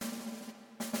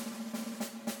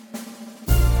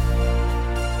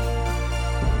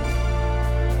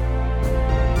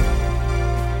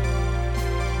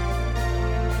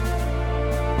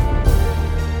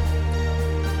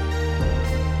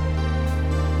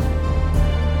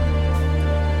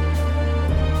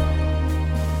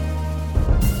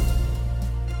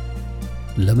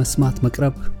ለመስማት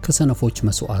መቅረብ ከሰነፎች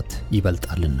መስዋዕት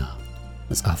ይበልጣልና።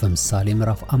 መጽሐፈ ምሳሌ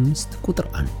ምዕራፍ 5 ቁጥር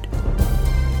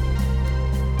 1።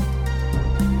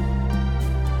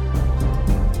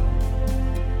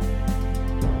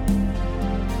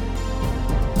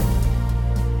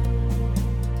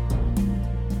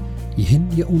 ይህን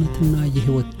የእውነትና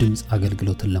የሕይወት ድምጽ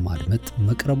አገልግሎትን ለማድመጥ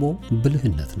መቅረቦ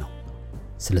ብልህነት ነው።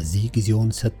 ስለዚህ ጊዜውን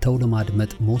ሰጥተው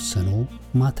ለማድመጥ መወሰኖ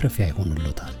ማትረፊያ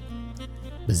ይሆንልዎታል።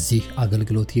 በዚህ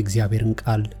አገልግሎት የእግዚአብሔርን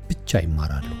ቃል ብቻ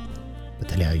ይማራሉ።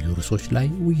 በተለያዩ ርዕሶች ላይ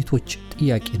ውይይቶች፣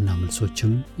 ጥያቄና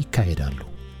መልሶችም ይካሄዳሉ።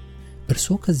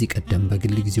 እርስዎ ከዚህ ቀደም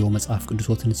በግል ጊዜው መጽሐፍ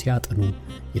ቅዱሶትን ሲያጠኑ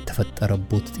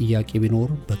የተፈጠረቦት ጥያቄ ቢኖር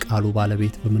በቃሉ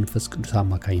ባለቤት በመንፈስ ቅዱስ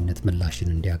አማካኝነት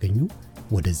ምላሽን እንዲያገኙ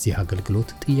ወደዚህ አገልግሎት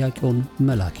ጥያቄውን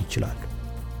መላክ ይችላሉ።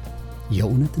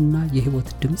 የእውነትና የሕይወት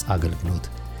ድምጽ አገልግሎት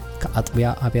ከአጥቢያ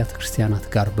አብያተ ክርስቲያናት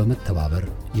ጋር በመተባበር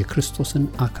የክርስቶስን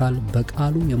አካል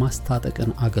በቃሉ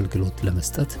የማስታጠቅን አገልግሎት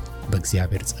ለመስጠት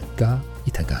በእግዚአብሔር ጸጋ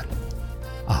ይተጋል።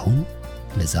 አሁን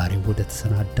ለዛሬው ወደ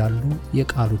ተሰናዳሉ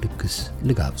የቃሉ ድግስ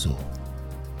ልጋብዞ።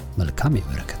 መልካም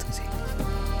የበረከት ጊዜ።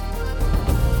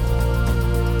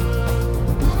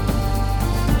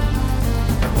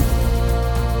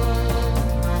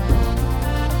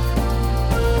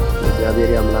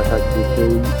 እግዚአብሔር አምላካችን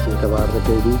ስም የተባረከ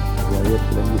ይሁን። እግዚአብሔር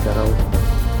ስለሚሰራው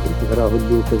ስራ ሁሉ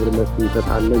ክብር ለእሱ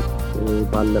እንሰጣለን።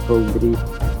 ባለፈው እንግዲህ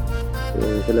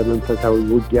ስለ መንፈሳዊ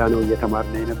ውጊያ ነው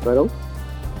እየተማርነ የነበረው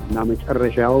እና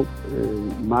መጨረሻው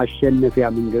ማሸነፊያ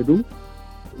መንገዱ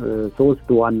ሶስት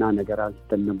ዋና ነገር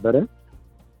አንስተን ነበረ።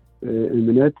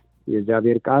 እምነት፣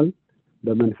 የእግዚአብሔር ቃል፣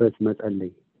 በመንፈስ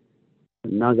መጸለይ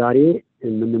እና ዛሬ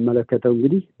የምንመለከተው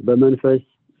እንግዲህ በመንፈስ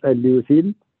ጸልዩ ሲል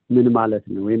ምን ማለት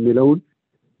ነው የሚለውን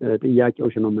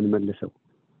ጥያቄዎች ነው የምንመልሰው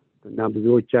እና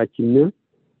ብዙዎቻችን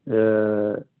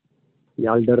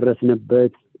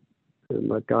ያልደረስንበት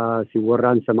በቃ ሲወራ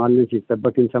እንሰማለን፣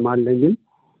 ሲሰበክ እንሰማለን፣ ግን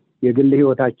የግል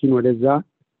ሕይወታችን ወደዛ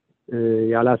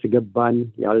ያላስገባን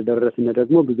ያልደረስን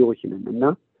ደግሞ ብዙዎች ነን እና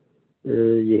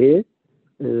ይሄ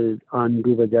አንዱ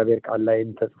በእግዚአብሔር ቃል ላይም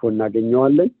ተጽፎ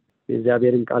እናገኘዋለን።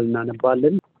 የእግዚአብሔርን ቃል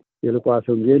እናነባለን። የሉቃስ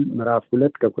ወንጌል ምዕራፍ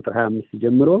 2 ከቁጥር 25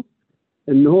 ጀምሮ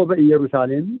እነሆ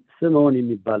በኢየሩሳሌም ስምዖን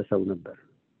የሚባል ሰው ነበር።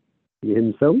 ይህም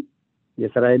ሰው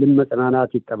የእስራኤልን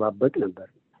መጽናናት ይጠባበቅ ነበር።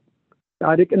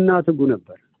 ጻድቅና ትጉ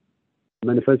ነበር።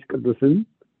 መንፈስ ቅዱስም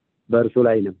በእርሱ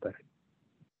ላይ ነበር።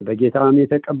 በጌታም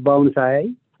የተቀባውን ሳያይ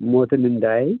ሞትን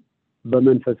እንዳያይ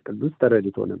በመንፈስ ቅዱስ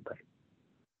ተረድቶ ነበር።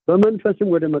 በመንፈስም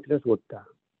ወደ መቅደስ ወጣ።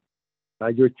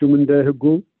 ወላጆቹም እንደ ሕጉ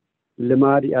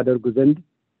ልማድ ያደርጉ ዘንድ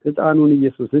ሕፃኑን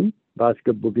ኢየሱስን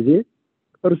ባስገቡ ጊዜ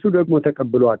እርሱ ደግሞ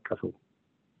ተቀብሎ አቀፈው።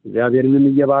 እግዚአብሔርንም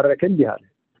እየባረከ እንዲህ አለ፣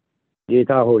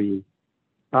 ጌታ ሆይ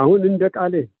አሁን እንደ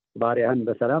ቃልህ ባሪያህን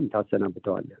በሰላም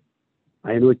ታሰናብተዋለህ።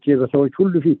 ዓይኖቼ በሰዎች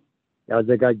ሁሉ ፊት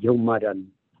ያዘጋጀውን ማዳን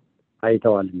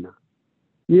አይተዋልና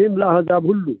ይህም ለአሕዛብ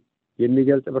ሁሉ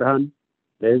የሚገልጽ ብርሃን፣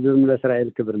 ለሕዝብም ለእስራኤል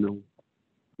ክብር ነው።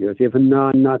 ዮሴፍና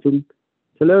እናቱም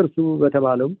ስለ እርሱ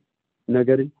በተባለው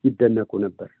ነገር ይደነቁ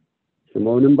ነበር።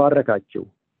 ስምዖንም ባረካቸው።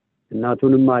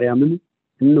 እናቱንም ማርያምን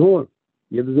እነሆ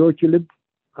የብዙዎች ልብ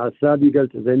ሐሳብ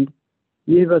ይገልጽ ዘንድ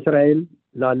ይህ በእስራኤል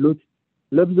ላሉት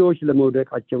ለብዙዎች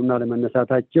ለመውደቃቸውና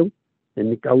ለመነሳታቸው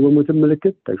የሚቃወሙትን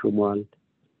ምልክት ተሾሟል።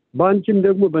 በአንቺም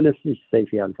ደግሞ በነፍስሽ ሰይፍ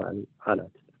ያልፋል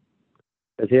አላት።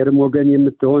 ከሴርም ወገን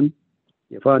የምትሆን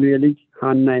የፋኑኤል ልጅ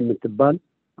ሐና የምትባል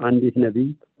አንዲት ነቢይ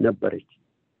ነበረች።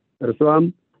 እርሷም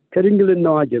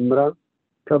ከድንግልናዋ ጀምራ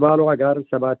ከባሏ ጋር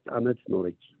 7 ዓመት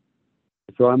ኖረች።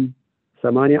 እርሷም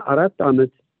 84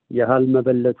 ዓመት ያህል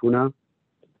መበለት ሆና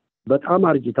በጣም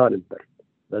አርጅታ ነበር።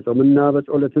 በጾምና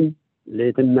በጸሎትም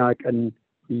ሌትና ቀን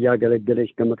እያገለገለች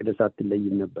ከመቅደስ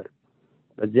አትለይም ነበር።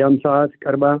 በዚያም ሰዓት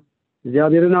ቀርባ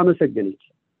እግዚአብሔርን አመሰገነች።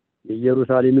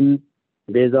 የኢየሩሳሌምን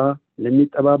ቤዛ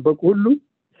ለሚጠባበቁ ሁሉ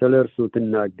ስለ እርሱ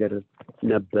ትናገር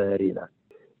ነበር ይላል።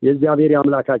 የእግዚአብሔር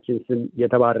አምላካችን ስም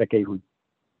የተባረከ ይሁን።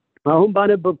 አሁን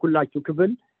ባነበብኩላችሁ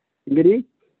ክፍል እንግዲህ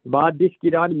በአዲስ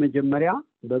ኪዳን መጀመሪያ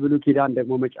በብሉይ ኪዳን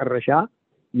ደግሞ መጨረሻ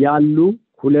ያሉ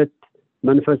ሁለት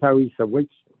መንፈሳዊ ሰዎች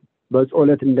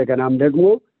በጸሎት እንደገናም ደግሞ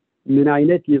ምን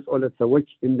አይነት የጸሎት ሰዎች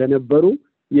እንደነበሩ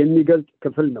የሚገልጽ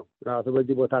ክፍል ነው ራሱ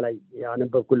በዚህ ቦታ ላይ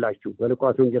ያነበብኩላችሁ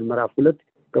በሉቃስ ወንጌል ምዕራፍ 2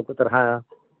 ከቁጥር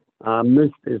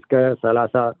 25 እስከ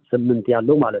 38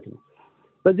 ያለው ማለት ነው።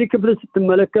 በዚህ ክፍል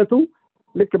ስትመለከቱ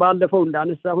ልክ ባለፈው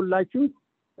እንዳነሳሁላችሁ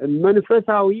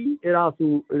መንፈሳዊ ራሱ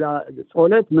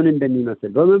ጸሎት ምን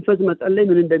እንደሚመስል በመንፈስ መጸለይ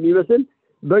ምን እንደሚመስል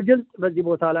በግልጽ በዚህ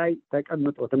ቦታ ላይ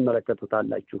ተቀምጦ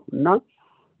ተመለከቱታላችሁ እና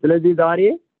ስለዚህ ዛሬ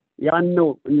ያን ነው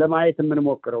ለማየት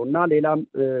የምንሞክረውና ሌላም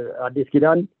አዲስ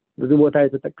ኪዳን ብዙ ቦታ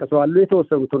የተጠቀሰው አሉ።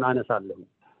 የተወሰኑትን አነሳለሁ።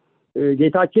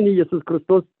 ጌታችን ኢየሱስ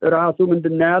ክርስቶስ ራሱ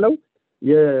ምንድነው ያለው?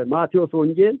 የማቴዎስ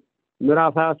ወንጌል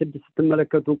ምዕራፍ 26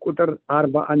 ስትመለከቱ ቁጥር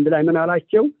 41 ላይ ምን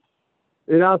አላቸው?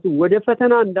 ራሱ ወደ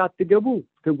ፈተና እንዳትገቡ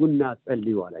ትጉና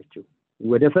ጸልዩ አላቸው።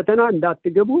 ወደ ፈተና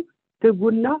እንዳትገቡ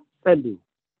ትጉና ጸልዩ፣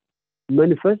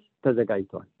 መንፈስ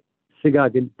ተዘጋጅቷል፣ ስጋ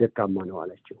ግን ደካማ ነው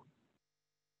አላቸው።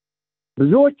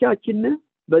 ብዙዎቻችን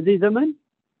በዚህ ዘመን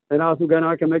ራሱ ገና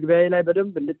ከመግቢያዬ ላይ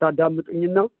በደንብ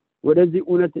እንድታዳምጡኝና ወደዚህ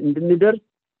እውነት እንድንደርስ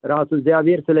ራሱ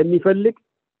እግዚአብሔር ስለሚፈልግ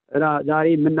ዛሬ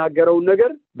የምናገረውን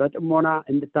ነገር በጥሞና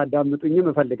እንድታዳምጡኝም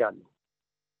እፈልጋለሁ።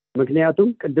 ምክንያቱም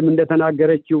ቅድም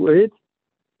እንደተናገረችው እህት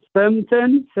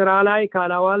ሰምተን ስራ ላይ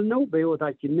ካላዋል ነው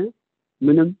በህይወታችን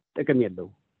ምንም ጥቅም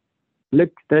የለውም።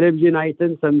 ልክ ቴሌቪዥን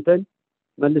አይተን ሰምተን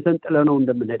መልሰን ጥለነው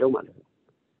እንደምንሄደው ማለት ነው።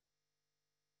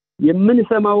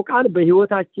 የምንሰማው ቃል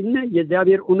በህይወታችን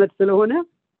የእግዚአብሔር እውነት ስለሆነ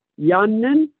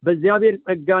ያንን በእግዚአብሔር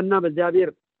ጸጋና በእግዚአብሔር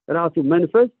ራሱ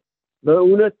መንፈስ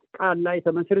በእውነት ቃል ላይ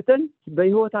ተመስርተን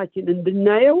በህይወታችን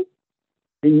እንድናየው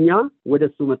እኛ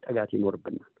ወደሱ መጠጋት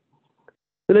ይኖርብናል።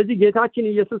 ስለዚህ ጌታችን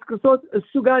ኢየሱስ ክርስቶስ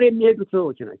እሱ ጋር የሚሄዱ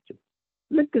ሰዎች ናቸው።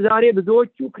 ልክ ዛሬ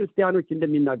ብዙዎቹ ክርስቲያኖች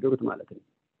እንደሚናገሩት ማለት ነው።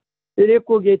 እኔ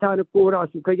እኮ ጌታን እኮ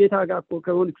ራሱ ከጌታ ጋር እኮ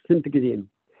ከሆንኩ ስንት ጊዜ ነው፣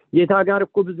 ጌታ ጋር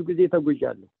እኮ ብዙ ጊዜ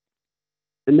ተጉዣለሁ።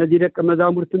 እነዚህ ደቀ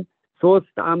መዛሙርትም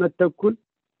 3 ዓመት ተኩል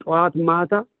ጠዋት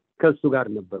ማታ ከሱ ጋር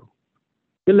ነበሩ።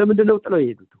 ግን ለምንድን ነው ጥለው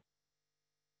የሄዱት?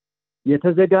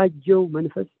 የተዘጋጀው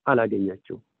መንፈስ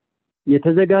አላገኛቸው።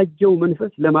 የተዘጋጀው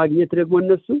መንፈስ ለማግኘት ደግሞ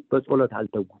እነሱ በጸሎት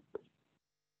አልተጉም።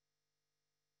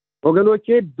 ወገኖቼ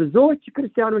ብዙዎች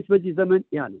ክርስቲያኖች በዚህ ዘመን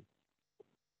ያሉ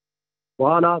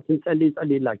በኋላ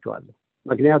ጸልይላቸዋለሁ።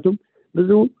 ምክንያቱም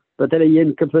ብዙ በተለየን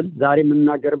ክፍል ዛሬ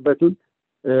የምናገርበትን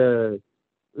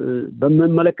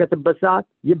በመመለከትበት ሰዓት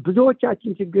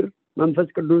የብዙዎቻችን ችግር መንፈስ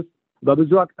ቅዱስ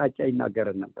በብዙ አቅጣጫ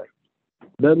ይናገረን ነበር።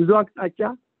 በብዙ አቅጣጫ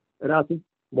ራሱ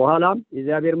በኋላም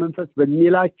የእግዚአብሔር መንፈስ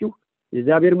በሚላችሁ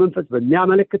የእግዚአብሔር መንፈስ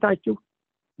በሚያመለክታችሁ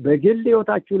በግል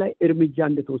ህይወታችሁ ላይ እርምጃ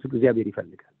እንድትወስዱ እግዚአብሔር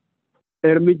ይፈልጋል።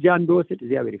 እርምጃ እንድወስድ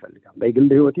እግዚአብሔር ይፈልጋል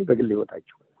በግል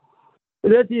ህይወታችሁ።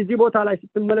 ስለዚህ እዚህ ቦታ ላይ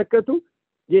ስትመለከቱ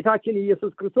ጌታችን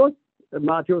ኢየሱስ ክርስቶስ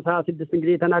ማቴዎስ 26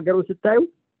 እንግዲህ የተናገረው ስታዩ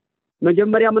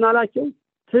መጀመሪያ ምን አላቸው?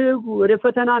 ትጉ፣ ወደ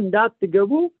ፈተና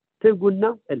እንዳትገቡ ትጉና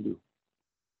ጸልዩ።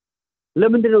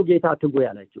 ለምንድን ነው ጌታ ትጉ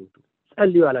ያላቸው?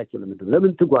 ጸልዩ ያላቸው ለምንድን ነው?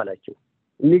 ለምን ትጉ አላቸው?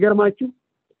 የሚገርማችሁ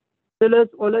ስለ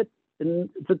ጸሎት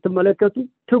ስትመለከቱ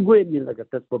ትጉ የሚል ነገር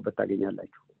ተጽፎበት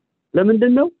ታገኛላችሁ።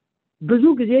 ለምንድን ነው? ብዙ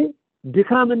ጊዜ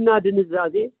ድካምና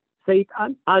ድንዛዜ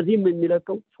ሰይጣን አዚም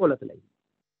የሚለቀው ጸሎት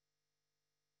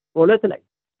ላይ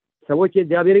ሰዎች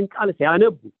የእግዚአብሔርን ቃል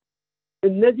ሲያነቡ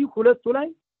እነዚህ ሁለቱ ላይ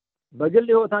በግል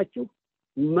ህይወታችሁ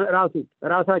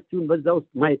ራሳችሁን በዛ ውስጥ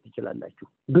ማየት ትችላላችሁ።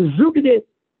 ብዙ ጊዜ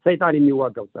ሰይጣን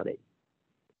የሚዋጋው ላይ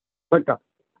በቃ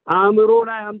አእምሮ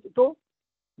ላይ አምጥቶ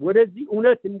ወደዚህ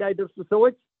እውነት እንዳይደርሱ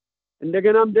ሰዎች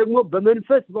እንደገናም ደግሞ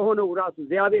በመንፈስ በሆነው ራሱ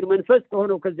እግዚአብሔር መንፈስ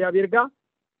ከሆነው ከእግዚአብሔር ጋር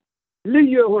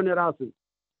ልዩ የሆነ ራሱ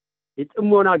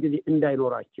የጥሞና ጊዜ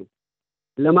እንዳይኖራቸው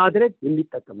ለማድረግ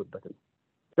የሚጠቀምበት ነው።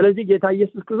 ስለዚህ ጌታ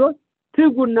ኢየሱስ ክርስቶስ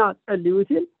ትጉና ጸልዩ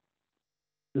ሲል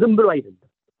ዝም ብሎ አይደለም፣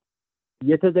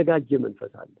 የተዘጋጀ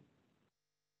መንፈስ አለ።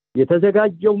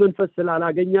 የተዘጋጀው መንፈስ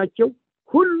ስላላገኛቸው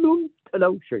ሁሉም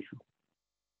ጥለው ሸሹ።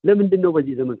 ለምንድን ነው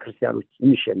በዚህ ዘመን ክርስቲያኖች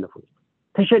የሚሸነፉት?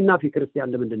 ተሸናፊ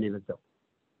ክርስቲያን ለምንድን ነው የበዛው?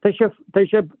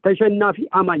 ተሸናፊ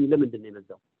አማኝ ለምንድን ነው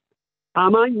የበዛው?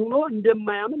 አማኝ ሆኖ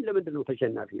እንደማያምን ለምንድን ነው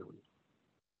ተሸናፊ የሆነው?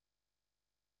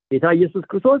 ጌታ ኢየሱስ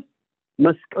ክርስቶስ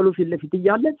መስቀሉ ፊት ለፊት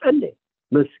እያለ ጸለየ።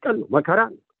 መስቀል ነው፣ መከራ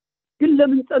ነው። ግን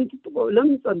ለምን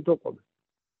ጸንቶ ቆመ?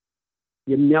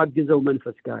 የሚያግዘው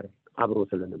መንፈስ ጋር አብሮ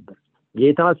ስለነበር።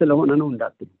 ጌታ ስለሆነ ነው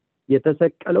እንዳትሉ፣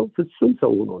 የተሰቀለው ፍጹም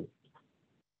ሰው ሆኖ ነው።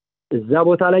 እዛ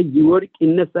ቦታ ላይ ይወድቅ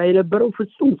ይነሳ የነበረው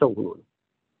ፍጹም ሰው ሆኖ ነው።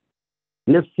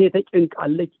 ነፍሴ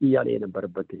ተጨንቃለች እያለ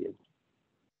የነበረበት ጊዜ ነው።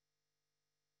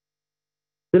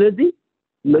 ስለዚህ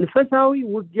መንፈሳዊ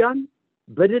ውጊያን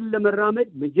በድል ለመራመድ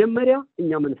መጀመሪያ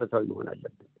እኛ መንፈሳዊ መሆን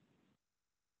አለብን።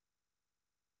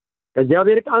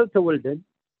 ከእግዚአብሔር ቃል ተወልደን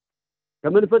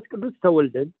ከመንፈስ ቅዱስ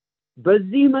ተወልደን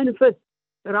በዚህ መንፈስ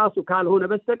ራሱ ካልሆነ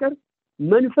በስተቀር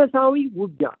መንፈሳዊ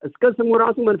ውጊያ እስከ ስሙ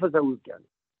ራሱ መንፈሳዊ ውጊያ ነው።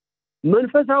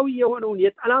 መንፈሳዊ የሆነውን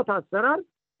የጠላት አሰራር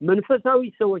መንፈሳዊ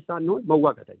ሰዎች ሳንሆን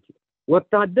መዋጋት አንችልም።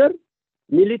 ወታደር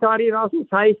ሚሊታሪ ራሱ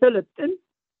ሳይሰለጥን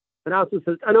ራሱ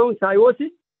ስልጠናውን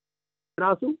ሳይወስድ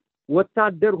ራሱ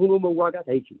ወታደር ሆኖ መዋጋት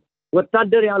አይችልም።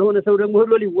 ወታደር ያልሆነ ሰው ደግሞ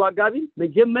ሁሉ ሊዋጋ ቢል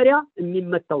መጀመሪያ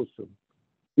የሚመታው እሱ ነው፣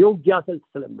 የውጊያ ስልት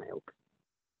ስለማያውቅ።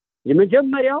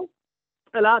 የመጀመሪያው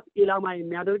ጠላት ኢላማ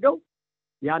የሚያደርገው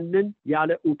ያንን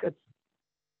ያለ ዕውቀት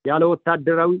ያለ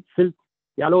ወታደራዊ ስልት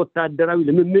ያለ ወታደራዊ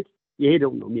ልምምድ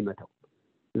የሄደው ነው የሚመታው።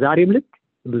 ዛሬም ልክ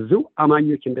ብዙ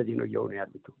አማኞች እንደዚህ ነው እየሆኑ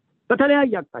ያሉት።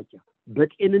 በተለያየ አቅጣጫ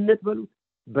በጤንነት በሉት፣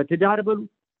 በትዳር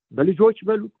በሉት፣ በልጆች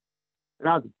በሉት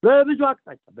ራሱ በብዙ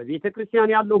አቅጣጫ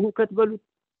በቤተክርስቲያን ያለው ሁከት በሉት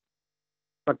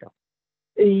በቃ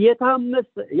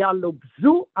እየታመሰ ያለው ብዙ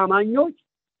አማኞች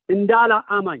እንዳላ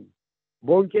አማኝ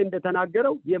ቦንኬ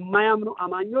እንደተናገረው የማያምኑ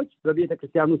አማኞች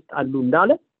በቤተክርስቲያን ውስጥ አሉ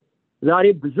እንዳለ ዛሬ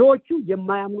ብዙዎቹ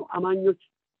የማያምኑ አማኞች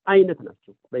አይነት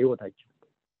ናቸው በህይወታቸው።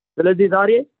 ስለዚህ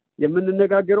ዛሬ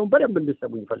የምንነጋገረው በደንብ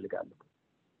እንድትሰሙኝ እፈልጋለሁ።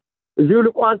 እዚሁ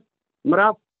ሉቃስ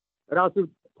ምዕራፍ ራሱ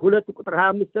 2 ቁጥር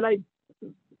 25 ላይ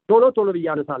ቶሎ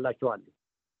ብያነሳላችኋለሁ።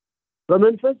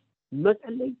 በመንፈስ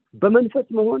መጸለይ በመንፈስ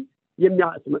መሆን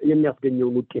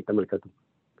የሚያስገኘውን ውጤት ተመልከቱ።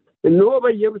 እነሆ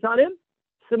በኢየሩሳሌም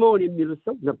ስምዖን የሚሉት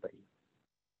ሰው ነበር።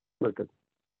 ተመልከቱ።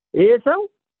 ይሄ ሰው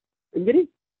እንግዲህ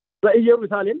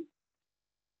በኢየሩሳሌም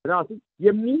ራሱ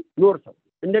የሚኖር ሰው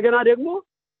እንደገና ደግሞ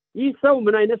ይህ ሰው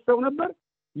ምን አይነት ሰው ነበር?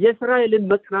 የእስራኤልን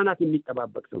መጽናናት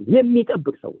የሚጠባበቅ ሰው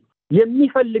የሚጠብቅ ሰው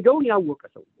የሚፈልገውን ያወቀ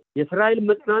ሰው። የእስራኤል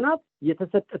መጽናናት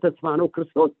የተሰጠ ተስፋ ነው።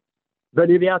 ክርስቶስ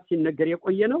በነቢያት ሲነገር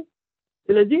የቆየ ነው።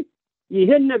 ስለዚህ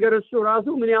ይሄን ነገር እሱ ራሱ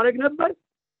ምን ያደርግ ነበር?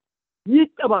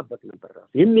 ይጠባበቅ ነበር። ራሱ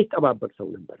የሚጠባበቅ ሰው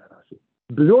ነበር ራሱ።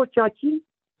 ብዙዎቻችን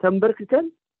ተንበርክከን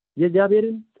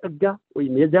የእግዚአብሔርን ጸጋ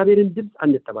ወይም የእግዚአብሔርን ድምፅ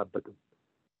አንጠባበቅም።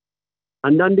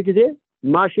 አንዳንድ ጊዜ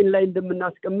ማሽን ላይ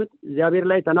እንደምናስቀምጥ እግዚአብሔር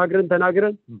ላይ ተናግረን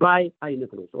ባይ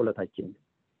አይነት ነው ጸሎታችን።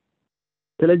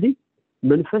 ስለዚህ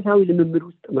መንፈሳዊ ልምምድ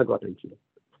ውስጥ መግባት አንችልም።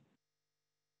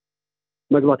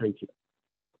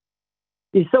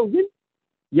 ይህ ሰው ግን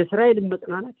የእስራኤልን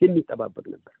መጽናናት የሚጠባበቅ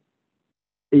ነበር።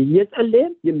 እየጸለየ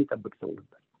የሚጠብቅ ሰው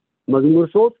ነበር።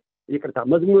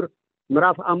 መዝሙር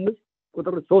ምዕራፍ 5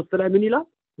 ቁጥር 3 ላይ ምን ይላል?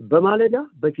 በማለዳ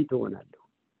በፊት እሆናለሁ፣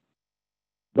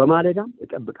 በማለዳም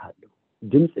እጠብቅሃለሁ፣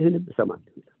 ድምጽህንም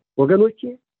እሰማለሁ። ወገኖቼ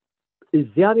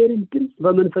እግዚአብሔርን ድምጽ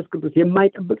በመንፈስ ቅዱስ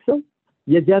የማይጠብቅ ሰው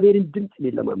የእግዚአብሔርን ድምጽ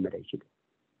ሊለማመድ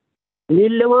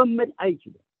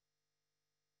አይችልም።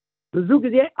 ብዙ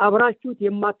ጊዜ አብራችሁት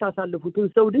የማታሳልፉትን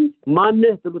ሰው ድምጽ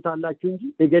ማነህ ትሉታላችሁ እንጂ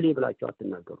እገሌ ብላችሁ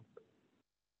አትናገሩ።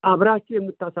 አብራችሁ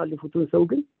የምታሳልፉትን ሰው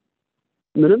ግን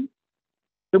ምንም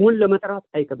ስሙን ለመጥራት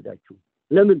አይከብዳችሁም።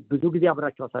 ለምን? ብዙ ጊዜ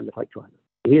አብራችሁ አሳልፋችኋል።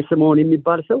 ይሄ ስምዖን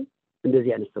የሚባል ሰው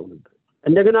እንደዚህ አይነት ሰው ነበር።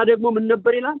 እንደገና ደግሞ ምን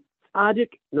ነበር ይላል?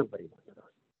 ጻድቅ ነበር ይላል።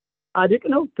 ጻድቅ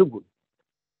ነው፣ ትጉ።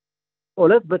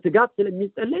 ጸሎት በትጋት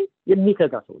ስለሚጸለይ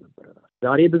የሚተጋ ሰው ነበር።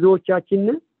 ዛሬ ብዙዎቻችን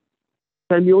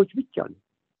ሰሚዎች ብቻ ነን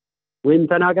ወይም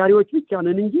ተናጋሪዎች ብቻ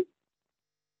ነን እንጂ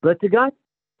በትጋት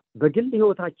በግል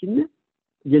ህይወታችን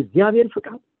የእግዚአብሔር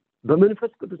ፍቃድ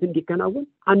በመንፈስ ቅዱስ እንዲከናወን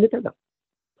አንተጋም።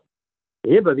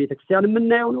 ይሄ በቤተክርስቲያን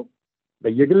የምናየው ነው።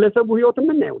 በየግለሰቡ ህይወት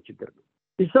የምናየው ችግር ነው።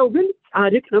 ይህ ሰው ግን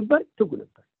ጻድቅ ነበር፣ ትጉ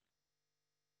ነበር።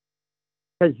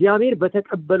 ከእግዚአብሔር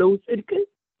በተቀበለው ጽድቅ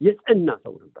የጸና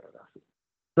ሰው ነበር። ራሱ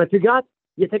በትጋት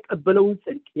የተቀበለውን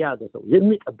ጽድቅ የያዘ ሰው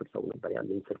የሚጠብቅ ሰው ነበር።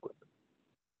 ያንን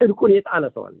ጽድቁን የጣለ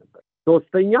ሰው አልነበር።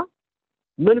 ሶስተኛ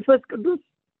መንፈስ ቅዱስ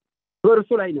በእርሱ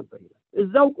ላይ ነበር ይላል።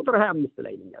 እዛው ቁጥር 25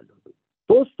 ላይ ነው ያለው።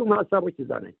 ሶስቱም ሐሳቦች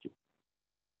እዛ ናቸው።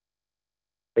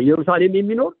 በኢየሩሳሌም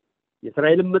የሚኖር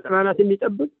የእስራኤልን መጽናናት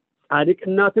የሚጠብቅ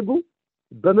ጻድቅና ትጉ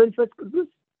በመንፈስ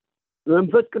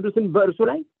ቅዱስን በእርሱ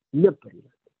ላይ ነበር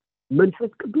ይላል።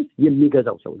 መንፈስ ቅዱስ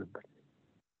የሚገዛው ሰው ነበር።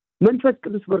 መንፈስ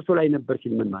ቅዱስ በእርሱ ላይ ነበር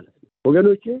ሲል ምን ማለት ነው?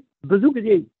 ወገኖቼ ብዙ ጊዜ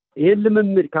ይሄን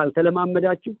ልምምድ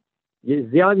ካልተለማመዳችሁ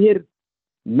የእግዚአብሔር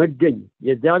መገኘት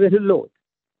የእግዚአብሔር ሕልውና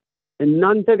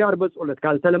እናንተ ጋር በጸሎት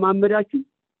ካልተለማመዳችሁ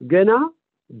ገና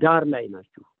ዳር ላይ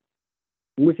ናችሁ።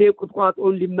 ሙሴ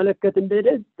ቁጥቋጦውን ሊመለከት እንደሄደ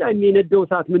የሚነደው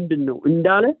እሳት ምንድነው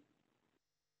እንዳለ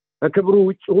ከክብሩ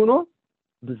ውጭ ሆኖ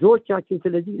ብዙዎቻችን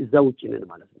ስለዚህ እዛ ውጭ ነን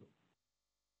ማለት ነው።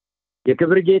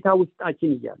 የክብር ጌታ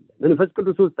ውስጣችን እያለ መንፈስ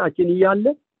ቅዱስ ውስጣችን እያለ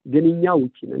ግን እኛ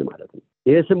ውጭ ነን ማለት ነው።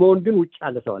 ይሄ ስምዖን ግን ውጭ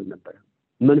ያለ ሰው አልነበረም።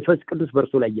 መንፈስ ቅዱስ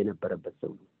በእርሱ ላይ የነበረበት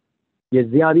ሰው ነው።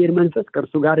 የእግዚአብሔር መንፈስ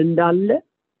ከእርሱ ጋር እንዳለ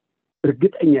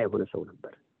እርግጠኛ የሆነ ሰው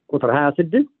ነበር። ቁጥር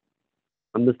 26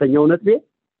 አምስተኛው ነጥቤ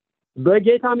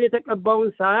በጌታም የተቀባውን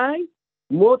ሳይ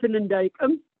ሞትን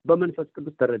እንዳይቀም በመንፈስ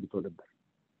ቅዱስ ተረድቶ ነበር።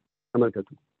 ተመልከቱ።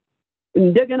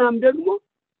 እንደገናም ደግሞ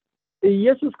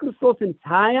ኢየሱስ ክርስቶስን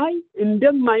ሳያይ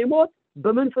እንደማይሞት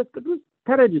በመንፈስ ቅዱስ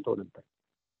ተረድቶ ነበር።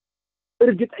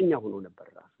 እርግጠኛ ሆኖ ነበር።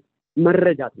 ራሱ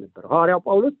መረዳት ነበር። ሐዋርያው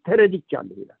ጳውሎስ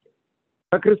ተረድቻለሁ ይላል።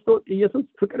 ከክርስቶስ ኢየሱስ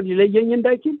ፍቅር ሊለየኝ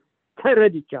እንዳይችል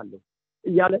ተረድቻለሁ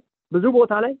እያለ ብዙ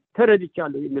ቦታ ላይ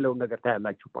ተረድቻለሁ የሚለውን ነገር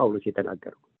ታያላችሁ ጳውሎስ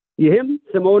የተናገረው። ይሄም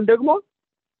ስምዖን ደግሞ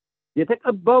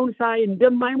የተቀባውን ሳይ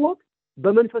እንደማይሞት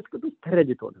በመንፈስ ቅዱስ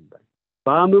ተረድቶ ነበር።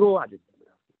 በአእምሮ አይደለም፣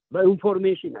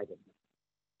 በኢንፎርሜሽን አይደለም፣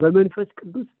 በመንፈስ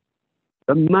ቅዱስ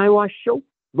በማይዋሸው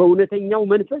በእውነተኛው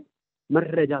መንፈስ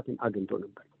መረዳትን አግኝቶ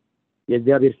ነበር።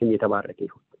 የእግዚአብሔር ስም የተባረከ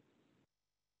ይሁን።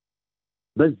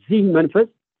 በዚህ መንፈስ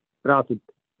ራሱ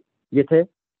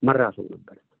የተመራ ሰው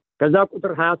ነበር። ከዛ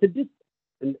ቁጥር 26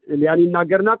 ያን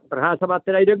ይናገርና ቁጥር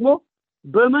 27 ላይ ደግሞ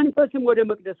በመንፈስም ወደ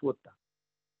መቅደስ ወጣ።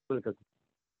 መልከቱ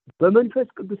በመንፈስ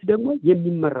ቅዱስ ደግሞ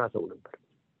የሚመራ ሰው ነበር።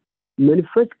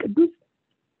 መንፈስ ቅዱስ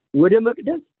ወደ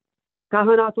መቅደስ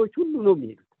ካህናቶች ሁሉ ነው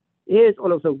የሚሄዱት። ይሄ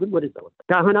የጸሎት ሰው ግን ወደዛ ወጣ።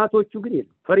 ካህናቶቹ ግን የሉ።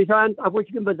 ፈሪሳውያን ጻፎች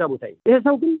ግን በዛ ቦታ ይሄ ይሄ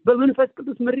ሰው ግን በመንፈስ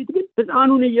ቅዱስ ምሪት ግን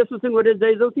ሕፃኑን ኢየሱስን ወደዛ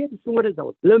ይዘው ሲሄድ እሱም ወደዛ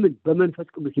ወጣ። ለምን? በመንፈስ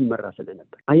ቅዱስ ይመራ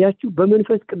ስለነበር። አያችሁ፣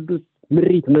 በመንፈስ ቅዱስ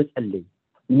ምሪት መጸለይ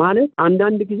ማለት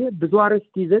አንዳንድ ጊዜ ብዙ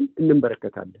አርዕስት ይዘን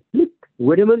እንበረከካለን። ልክ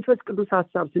ወደ መንፈስ ቅዱስ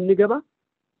ሐሳብ ስንገባ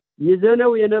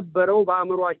ይዘነው የነበረው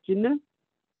በአእምሮአችን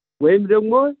ወይም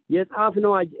ደግሞ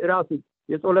የጻፍነው ራሱ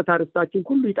የጸሎት አርዕስታችን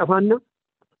ሁሉ ይጠፋና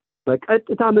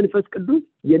በቀጥታ መንፈስ ቅዱስ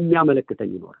የሚያመለክተን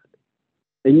ይኖራል።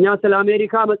 እኛ ስለ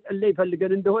አሜሪካ መጸለይ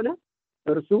ፈልገን እንደሆነ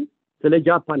እርሱ ስለ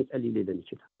ጃፓን ጸልይ ሊለን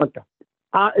ይችላል። በቃ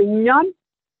እኛን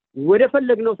ወደ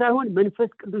ፈለግነው ሳይሆን መንፈስ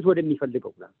ቅዱስ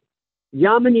ወደሚፈልገው ነው።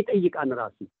 ያ ምን ይጠይቃን?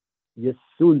 ራሱ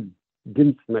የሱን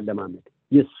ድምጽ መለማመድ፣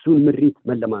 የሱን ምሪት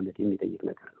መለማመድ የሚጠይቅ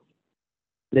ነገር ነው።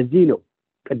 ለዚህ ነው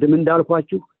ቅድም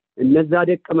እንዳልኳችሁ እነዛ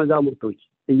ደቀ መዛሙርቶች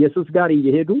ኢየሱስ ጋር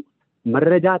እየሄዱ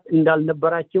መረዳት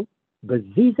እንዳልነበራቸው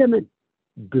በዚህ ዘመን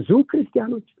ብዙ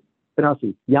ክርስቲያኖች ራሱ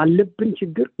ያለብን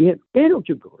ችግር ይሄ ነው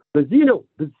ችግሩ። በዚህ ነው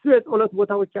ብዙ የጸሎት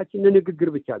ቦታዎቻችን ንግግር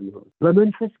ብቻ የሚሆኑ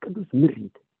በመንፈስ ቅዱስ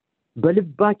ምሪት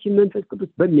በልባችን መንፈስ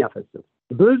ቅዱስ በሚያፈሰው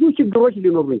ብዙ ችግሮች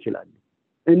ሊኖሩ ይችላሉ።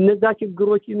 እነዛ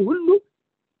ችግሮችን ሁሉ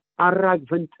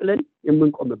አራግፈን ጥለን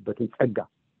የምንቆምበትን ጸጋ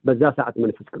በዛ ሰዓት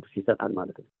መንፈስ ቅዱስ ይሰጣል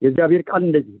ማለት ነው። የእግዚአብሔር ቃል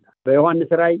እንደዚህ ይላል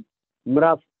በዮሐንስ ራእይ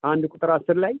ምዕራፍ 1 ቁጥር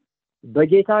 10 ላይ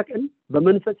በጌታ ቀን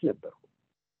በመንፈስ ነበርኩ፣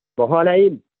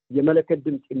 በኋላዬም የመለከት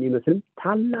ድምጽ የሚመስል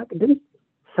ታላቅ ድምጽ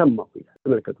ሰማሁ ይላል።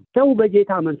 ተመልከቱ፣ ሰው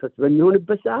በጌታ መንፈስ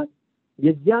በሚሆንበት ሰዓት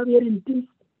የእግዚአብሔርን ድምጽ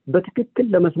በትክክል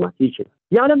ለመስማት ይችላል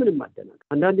ያለምንም ማደናቀፍ።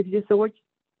 አንዳንድ ጊዜ ሰዎች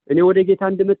እኔ ወደ ጌታ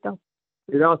እንደመጣሁ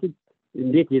ራሱ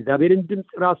እንዴት የእግዚአብሔርን ድምጽ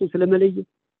ራሱ ስለመለየት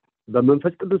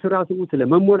በመንፈስ ቅዱስ ራሱ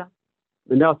ስለመሞላት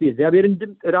ራሱ የእግዚአብሔርን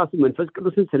ድምጽ ራሱ መንፈስ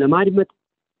ቅዱስን ስለማድመጥ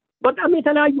በጣም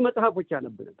የተለያዩ መጽሐፎች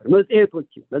ያነብ ነበር፣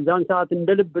 መጽሔቶች። በዛን ሰዓት እንደ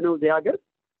ልብ ነው እዚህ ሀገር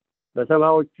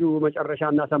በሰባዎቹ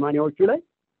መጨረሻና 80ዎቹ ላይ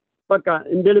በቃ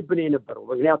እንደ ልብ ነው የነበረው።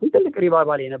 ምክንያቱም ትልቅ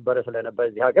ሪቫይቫል የነበረ ስለነበር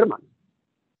እዚህ ሀገር ማለት ነው።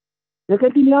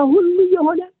 ነገር ግን ያ ሁሉ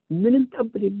የሆነ ምንም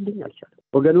ጠብ ሊልኝ አልቻለም።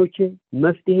 ወገኖቼ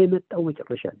መፍትሄ መጣው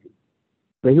መጨረሻ ላይ።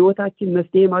 በህይወታችን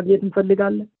መፍትሄ ማግኘት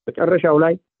እንፈልጋለን። መጨረሻው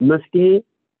ላይ መፍትሄ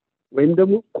ወይም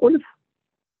ደግሞ ቁልፍ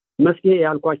መፍትሄ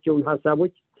ያልኳቸውን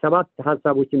ሐሳቦች 7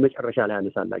 ሐሳቦችን መጨረሻ ላይ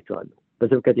አነሳላችኋለሁ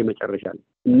በስብከቴ መጨረሻ ላይ።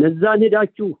 እነዛን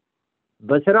ሄዳችሁ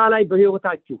በስራ ላይ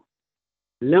በህይወታችሁ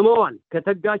ለማዋል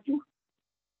ከተጋችሁ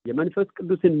የመንፈስ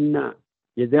ቅዱስንና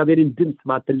የእግዚአብሔርን ድምጽ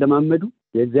ባትለማመዱ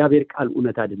የእግዚአብሔር ቃል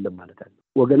እውነት አይደለም ማለት ነው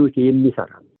ወገኖቼ።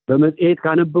 የሚሰራ ነው። በመጽሔት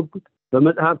ካነበብኩት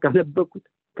በመጽሐፍ ካነበብኩት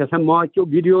ከሰማኋቸው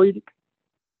ቪዲዮ ይልቅ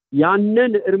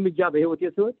ያንን እርምጃ በህይወቴ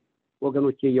ስወስድ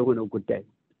ወገኖቼ የሆነው ጉዳይ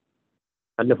ነው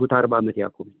ያለፉት 40 ዓመት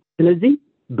ያቆም። ስለዚህ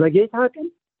በጌታ ቀን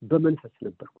በመንፈስ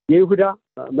ነበርኩ። የይሁዳ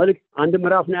መልእክት 1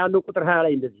 ምዕራፍ ነው ያለው ቁጥር 20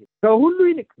 ላይ እንደዚህ ከሁሉ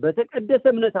ይልቅ በተቀደሰ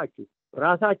እምነታችሁ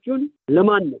ራሳችሁን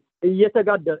ለማነጽ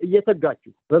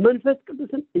እየተጋችሁ በመንፈስ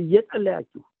ቅዱስን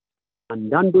እየጸለያችሁ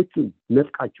አንዳንዶቹን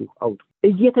ነጥቃችሁ አውጡ።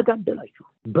 እየተጋደላችሁ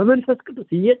በመንፈስ ቅዱስ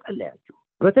እየጸለያችሁ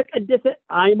በተቀደሰ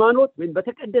ሃይማኖት ወይም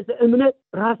በተቀደሰ እምነት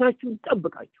ራሳችሁን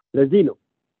ጠብቃችሁ። ለዚህ ነው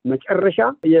መጨረሻ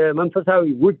የመንፈሳዊ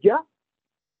ውጊያ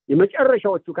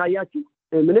የመጨረሻዎቹ ካያችሁ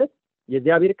እምነት፣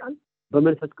 የእግዚአብሔር ቃል፣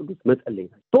 በመንፈስ ቅዱስ መጸለይ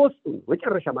ነው። ሶስቱ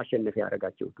መጨረሻ ማሸነፍ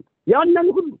ያደርጋቸው። ያንን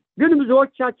ሁሉ ግን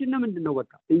ብዙዎቻችን ምንድነው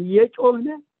በቃ እየጮህነ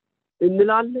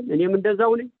እንላለን። እኔም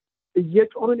እንደዛው ነኝ።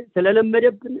 እየጮህነ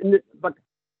ስለለመደብን በቃ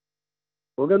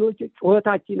ወገኖቼ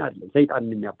ጮህታችን አይደለም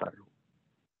ሰይጣንን የሚያባረው።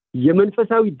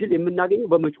 የመንፈሳዊ ድል የምናገኘው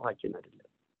በመጮሃችን አይደለም።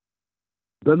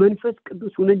 በመንፈስ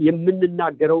ቅዱስ ሆነን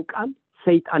የምንናገረው ቃል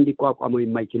ሰይጣን ሊቋቋመው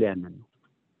የማይችል ያንን ነው።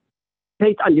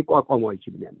 ሰይጣን ሊቋቋመው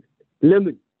አይችልም ያንን።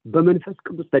 ለምን? በመንፈስ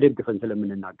ቅዱስ ተደግፈን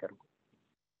ስለምንናገረው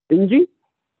እንጂ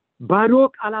ባዶ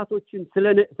ቃላቶችን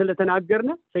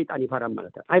ስለተናገርነ ሰይጣን ይፈራል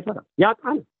ማለት አይፈራም።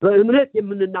 ያቃል። በእምነት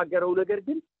የምንናገረው ነገር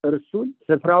ግን እርሱን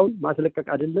ስፍራውን ማስለቀቅ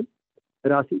አይደለም፣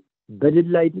 ራሱ በድል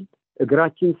ላይ ድል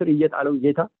እግራችን ስር እየጣለው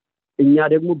ጌታ እኛ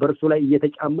ደግሞ በእርሱ ላይ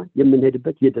እየተጫማ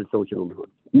የምንሄድበት የድል ሰዎች ነው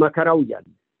የሚሆነው። መከራው እያለ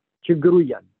ችግሩ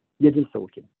እያለ የድል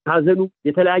ሰዎች ነው። ሐዘኑ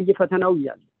የተለያየ ፈተናው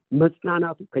እያለ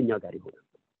መጽናናቱ ከኛ ጋር ይሆናል።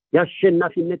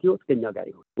 የአሸናፊነት ህይወት ከኛ ጋር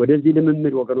ይሆናል። ወደዚህ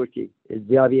ልምምድ ወገኖቼ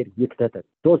እግዚአብሔር ይክተተን።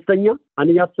 ሶስተኛ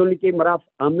አንደኛ ተሰሎንቄ ምዕራፍ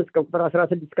 5 ቁጥር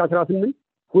 16 እስከ 18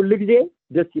 ሁሉ ጊዜ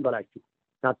ደስ ይበላችሁ፣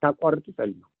 ሳታቋርጡ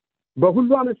ጸልዩ፣ በሁሉ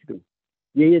አመስግኑ፣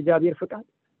 የእግዚአብሔር ፍቃድ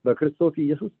በክርስቶስ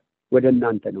ኢየሱስ ወደ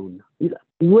እናንተ ነውና ይላል።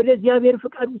 ወደ እግዚአብሔር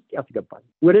ፍቃድ ውስጥ ያስገባል።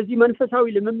 ወደዚህ መንፈሳዊ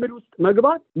ልምምድ ውስጥ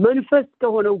መግባት መንፈስ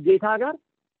ከሆነው ጌታ ጋር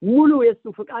ሙሉ የሱ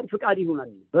ፍቃድ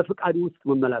ይሆናል። በፍቃዱ ውስጥ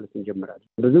መመላለስ እንጀምራለን።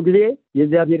 ብዙ ጊዜ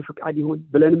የእግዚአብሔር ፍቃድ ይሁን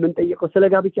ብለን የምንጠይቀው ስለ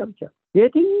ጋብቻ ብቻ።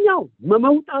 የትኛው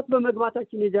መውጣት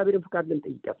በመግባታችን የእግዚአብሔርን ፍቃድ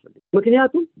ልንጠይቅ ያስፈልጋል።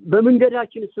 ምክንያቱም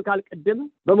በመንገዳችን እሱ ካልቀደመ፣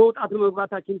 በመውጣት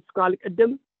በመግባታችን እሱ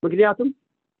ካልቀደመ፣ ምክንያቱም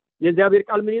የእግዚአብሔር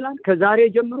ቃል ምን ይላል? ከዛሬ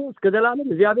ጀምሮ እስከ ዘላለም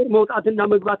እግዚአብሔር መውጣትና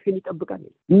መግባትን ይጠብቃል።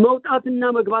 መውጣትና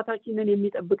መግባታችንን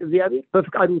የሚጠብቅ እግዚአብሔር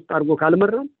በፍቃዱ ውስጥ አድርጎ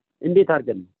ካልመራን እንዴት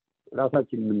አድርገን ነው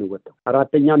ራሳችን የምንወጣው?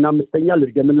 አራተኛና አምስተኛ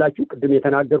ልድገምላችሁ፣ ቅድም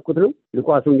የተናገርኩት ነው።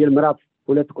 ሉቃስ ወንጌል ምዕራፍ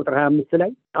 2 ቁጥር 25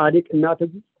 ላይ ጻድቅና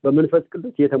ትጉህ በመንፈስ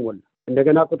ቅዱስ የተሞላ።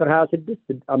 እንደገና ቁጥር 26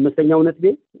 አምስተኛው ነጥቤ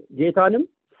ጌታንም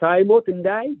ሳይሞት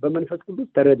እንዳይ በመንፈስ ቅዱስ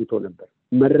ተረድቶ ነበር።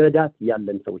 መረዳት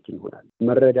ያለን ሰዎች እንሆናለን።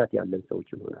 መረዳት ያለን ሰዎች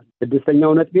እንሆናለን።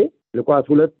 ስድስተኛው ነጥቤ ሉቃስ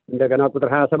 2 እንደገና ቁጥር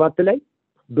 27 ላይ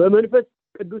በመንፈስ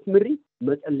ቅዱስ ምሪት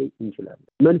መጸለይ እንችላለን።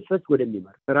 መንፈስ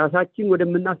ወደሚመራ ራሳችን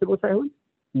ወደምናስበው ሳይሆን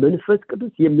መንፈስ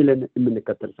ቅዱስ የሚለን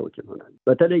የምንከተል ሰዎች እንሆናለን።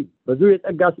 በተለይ ብዙ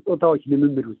የጸጋ ስጦታዎች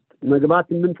ልምምድ ውስጥ መግባት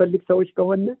የምንፈልግ ሰዎች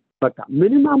ከሆነ በቃ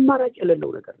ምንም አማራጭ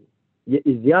የሌለው ነገር ነው።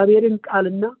 የእግዚአብሔርን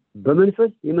ቃልና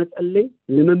በመንፈስ የመጸለይ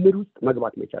ልምምድ ውስጥ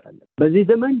መግባት መቻል አለን። በዚህ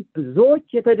ዘመን ብዙዎች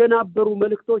የተደናበሩ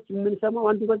መልእክቶች የምንሰማው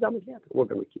አንዱ በዛ ምክንያት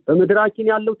ወገኖች።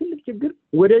 በምድራችን ያለው ትልቅ ችግር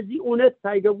ወደዚህ እውነት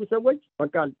ሳይገቡ ሰዎች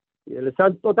በቃ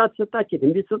የልሳን ስጦታ ተሰጣቸው፣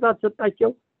 ትንቢት ስጦታ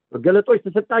ተሰጣቸው፣ መገለጦች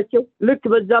ተሰጣቸው። ልክ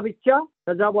በዛ ብቻ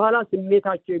ከዛ በኋላ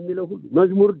ስሜታቸው የሚለው ሁሉ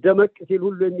መዝሙር ደመቅ ሲል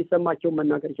ሁሉ የሚሰማቸውን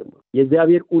መናገር ጀመሩ።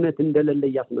 የእግዚአብሔር እውነት እንደሌለ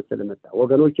እያስመሰለ መጣ።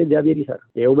 ወገኖች እግዚአብሔር ይሰራል።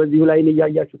 ይኸው በዚሁ ላይ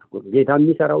እያያችሁት እኮ ነው። ጌታ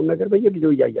የሚሰራውን ነገር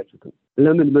በየጊዜው እያያችሁት ነው።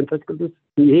 ለምን? መንፈስ ቅዱስ።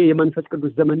 ይሄ የመንፈስ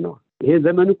ቅዱስ ዘመን ነው። ይሄ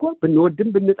ዘመን እኮ ብንወድም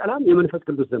ብንጠላም የመንፈስ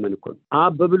ቅዱስ ዘመን እኮ ነው።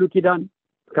 አብ በብሉይ ኪዳን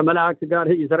ከመላእክት ጋር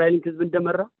የእስራኤልን ሕዝብ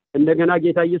እንደመራ እንደገና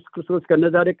ጌታ ኢየሱስ ክርስቶስ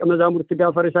ከነዛ ደቀ መዛሙርት ጋር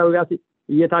ፈሪሳውያን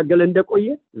እየታገለ እንደቆየ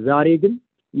ዛሬ ግን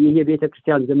ይሄ የቤተ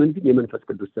ክርስቲያን ዘመን ግን የመንፈስ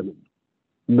ቅዱስ ዘመን ነው።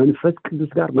 መንፈስ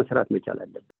ቅዱስ ጋር መስራት መቻል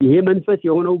አለብን። ይሄ መንፈስ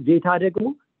የሆነው ጌታ ደግሞ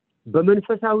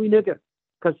በመንፈሳዊ ነገር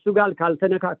ከሱ ጋር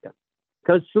ካልተነካካ፣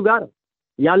 ከሱ ጋር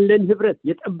ያለን ህብረት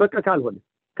የጠበቀ ካልሆነ፣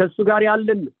 ከሱ ጋር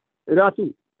ያለን ራሱ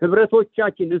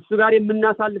ህብረቶቻችን እሱ ጋር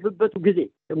የምናሳልፍበት ጊዜ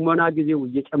ጥሞና ጊዜው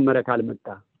እየጨመረ ካልመጣ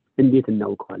እንዴት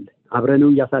እናውቀዋለን? አብረነው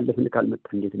እያሳለፍን ካልመጣ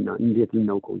እንዴት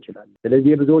ልናውቀው እንችላለን? ስለዚህ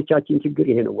የብዙዎቻችን ችግር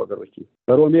ይሄ ነው ወገኖች።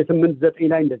 በሮሜ 8:9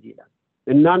 ላይ እንደዚህ ይላል፣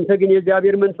 እናንተ ግን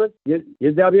የእግዚአብሔር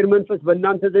መንፈስ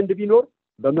በእናንተ ዘንድ ቢኖር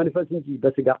በመንፈስ እንጂ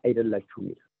በስጋ አይደላችሁም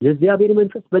ይላል። የእግዚአብሔር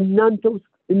መንፈስ በእናንተ ውስጥ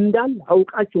እንዳለ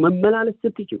አውቃችሁ መመላለስ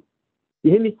ስትችሉ፣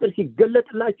 ይህ ምስጢር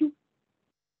ሲገለጥላችሁ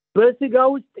በስጋ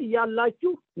ውስጥ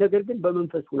እያላችሁ ነገር ግን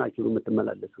በመንፈስ ሆናችሁ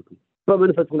የምትመላለሱት።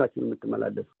 በመንፈስ ሆናችሁ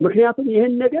የምትመላለሱ። ምክንያቱም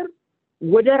ይህን ነገር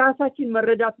ወደ ራሳችን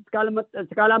መረዳት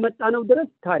እስካላመጣ ነው ድረስ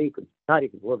ታሪክ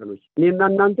ነው ወገኖች። እኔና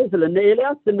እናንተ ስለነ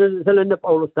ኤልያስ ስለነ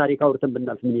ጳውሎስ ታሪክ አውርተን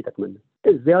ብናልፍ ምን ይጠቅመናል?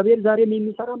 እግዚአብሔር ዛሬም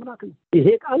የሚሰራ አምላክ ነው። ይሄ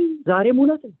ቃል ዛሬም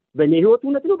እውነት ነው። በእኔ ህይወት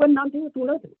እውነት ነው፣ በእናንተ ህይወት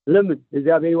እውነት ነው። ለምን?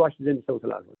 እግዚአብሔር ይዋሽ ዘንድ ሰው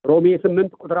ስላልሆነ። ሮሜ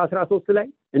 8 ቁጥር 13 ላይ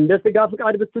እንደ ስጋ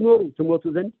ፍቃድ ብትኖሩ ትሞቱ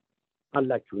ዘንድ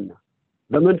አላችሁና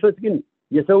በመንፈስ ግን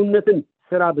የሰውነትን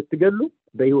ስራ ብትገሉ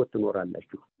በህይወት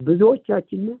ትኖራላችሁ።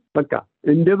 ብዙዎቻችን በቃ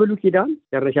እንደ ብሉይ ኪዳን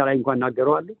መጨረሻ ላይ እንኳን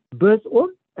እናገረዋለሁ፣ በጾም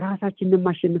ራሳችንን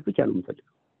ማሸነፍ ብቻ ነው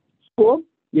የምንፈልገው። ጾም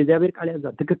የእግዚአብሔር ቃል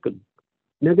ያዛል፣ ትክክል ነው።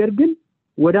 ነገር ግን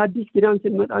ወደ አዲስ ኪዳን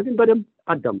ስንመጣ ግን በደንብ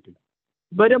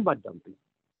አዳምጡኝ።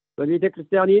 በቤተ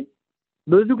ክርስቲያኔ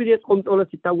ብዙ ጊዜ ጾም ጸሎት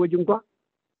ሲታወጅ እንኳን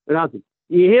ራሱ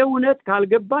ይሄ እውነት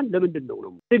ካልገባን ለምንድን ነው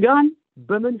ስጋን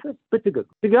በመንፈስ ብትገሉ፣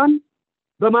 ስጋን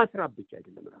በማስራብ ብቻ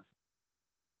አይደለም ራሱ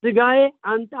ስጋዬ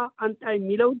አንጣ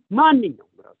የሚለውን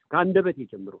ማንኛውም ራሱ ከአንደበቴ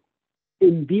ጀምሮ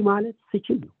እንዲህ ማለት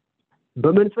ስችል ነው።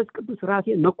 በመንፈስ ቅዱስ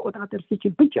ራሴን መቆጣጠር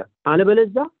ስችል ብቻ።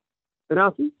 አለበለዚያ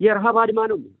ራሱ የረሃብ አድማ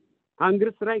ነው፣ ሃንግር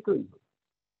ስትራይክ ነው።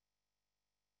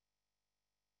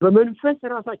 በመንፈስ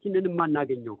ራሳችንን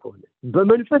የማናገኘው ከሆነ፣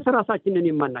 በመንፈስ ራሳችንን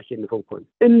የማናሸንፈው ከሆነ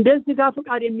እንደ ስጋ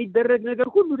ፈቃድ የሚደረግ ነገር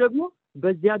ሁሉ ደግሞ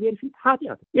በእግዚአብሔር ፊት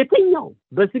ኃጢአት ነው። የትኛው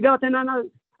በስጋ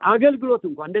አገልግሎት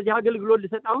እንኳን እንደዚህ አገልግሎት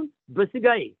ልሰጣውን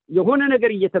በስጋዬ የሆነ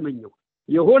ነገር እየተመኘው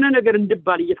የሆነ ነገር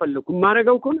እንድባል እየፈለኩ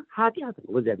ማረጋው ከሆነ ኃጢአት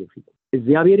ነው በእግዚአብሔር ፊት።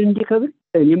 እግዚአብሔር እንዲከብር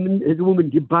እኔም ህዝቡም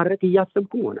እንዲባረክ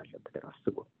እያሰብኩ መሆን አለበት።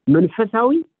 ራስጎ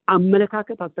መንፈሳዊ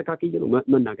አመለካከት አስተካክዬ ነው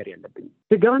መናገር ያለብኝ።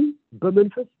 ስጋን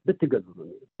በመንፈስ ብትገሉ ነው።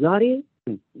 ዛሬ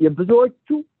የብዙዎቹ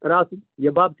ራሱ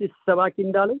የባፕቲስት ሰባኪ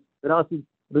እንዳለው ራሱ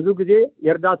ብዙ ጊዜ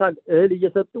የእርዳታ እህል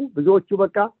እየሰጡ ብዙዎቹ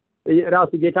በቃ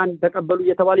ራሱ ጌታን ተቀበሉ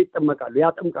እየተባለ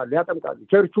ያጠምቃሉ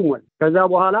ቸርቹ ሞል። ከዛ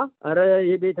በኋላ አረ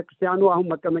የቤተ ክርስቲያኑ አሁን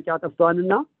መቀመጫ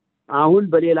ጠፍቷልና አሁን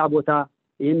በሌላ ቦታ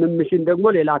ይህንን ምሽን ደግሞ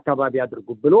ሌላ አካባቢ አድርጉ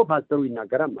ብሎ ፓስተሩ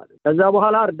ይናገራል ማለት። ከዛ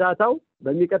በኋላ እርዳታው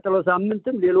በሚቀጥለው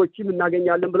ሳምንትም ሌሎችም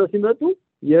እናገኛለን ብለው ሲመጡ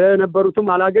የነበሩትም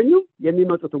አላገኙም፣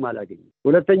 የሚመጡትም አላገኙም።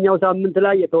 ሁለተኛው ሳምንት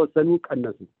ላይ የተወሰኑ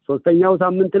ቀነሱ። ሶስተኛው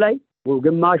ሳምንት ላይ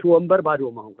ግማሹ ወንበር ባዶ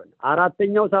መሆን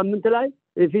አራተኛው ሳምንት ላይ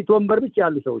ፊት ወንበር ብቻ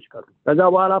ያሉ ሰዎች ቀሩ። ከዛ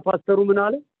በኋላ ፓስተሩ ምን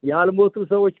አለ? ያልሞቱ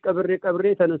ሰዎች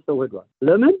ቀብሬ ተነስተው ሄዷል።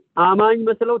 ለምን? አማኝ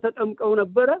መስለው ተጠምቀው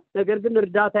ነበረ። ነገር ግን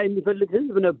እርዳታ የሚፈልግ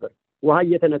ህዝብ ነበር። ውሃ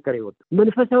እየተነከረ ይወጣ።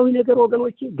 መንፈሳዊ ነገር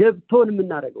ወገኖቼ ገብቶን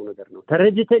የምናደርገው ነገር ነው።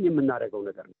 ተረድተን የምናደርገው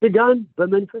ነገር ነው። ስጋን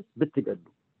በመንፈስ ብትገሉ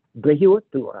በህይወት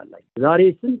ትኖራላችሁ። ዛሬ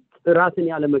ስንት ራስን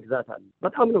ያለ መግዛት አለ።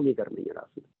 በጣም ነው የሚገርመኝ።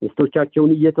 ራሱ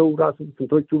ሚስቶቻቸውን እየተው ራሱ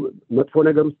ስንቶቹ መጥፎ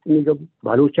ነገር ውስጥ የሚገቡ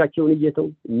ባሎቻቸውን እየተው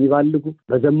የሚባልጉ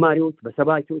በዘማሪዎች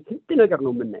በሰባኪዎች ስንት ነገር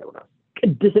ነው የምናየው። ራሱ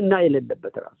ቅድስና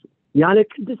የሌለበት ራሱ ያለ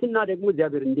ቅድስና ደግሞ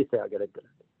እግዚአብሔር እንዴት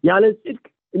ያገለግላል? ያለ ጽድቅ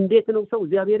እንዴት ነው ሰው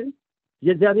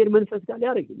የእግዚአብሔር መንፈስ ጋር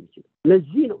ሊያደርግ የሚችል?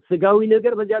 ለዚህ ነው ስጋዊ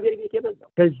ነገር በእግዚአብሔር ቤት የበዛው።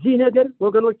 ከዚህ ነገር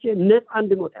ወገኖቼ ነፃ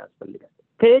እንድንወጣ ያስፈልጋል።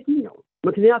 ከየትኛው?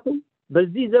 ምክንያቱም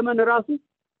በዚህ ዘመን ራሱ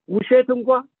ውሸት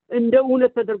እንኳን እንደ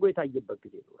እውነት ተደርጎ የታየበት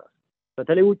ጊዜ ነው። ራሱ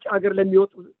በተለይ ውጭ ሀገር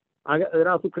ለሚወጡ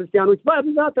ራሱ ክርስቲያኖች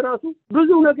በብዛት ራሱ ብዙ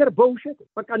ነገር በውሸት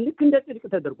በቃ ልክ እንደ ጽድቅ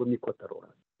ተደርጎ የሚቆጠረው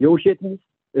ራሱ የውሸት ሚስት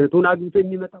እህቱን አግብቶ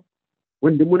የሚመጣው፣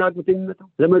 ወንድሙን አግብቶ የሚመጣው፣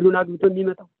 ዘመዱን አግብቶ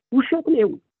የሚመጣው ውሸት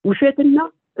ነው። ውሸትና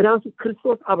ራሱ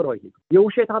ክርስቶስ አብረው አይሄዱ።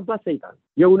 የውሸት አባት ሰይጣን፣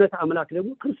 የእውነት አምላክ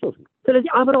ደግሞ ክርስቶስ ነው።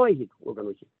 ስለዚህ አብረው አይሄዱ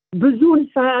ወገኖች። ብዙ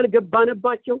ንስሐ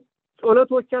ያልገባንባቸው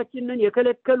ጸሎቶቻችንን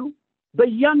የከለከሉ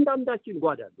በእያንዳንዳችን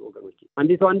ጓዳሉ ወገኖች።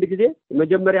 አንዲቱ አንድ ጊዜ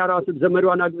መጀመሪያ ራሱ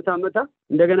ዘመዷን አግብታ መጣ፣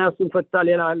 እንደገና እሱን ፈታ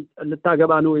ሌላ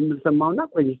ልታገባ ነው የምልሰማውና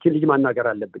ቆይ እቺ ልጅ ማናገር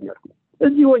አለብኝ አልኩ።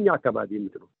 እዚህ ሆኛ አካባቢ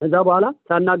የምትለው ከዛ በኋላ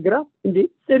ሳናግራ እንዴ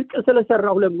ጽድቅ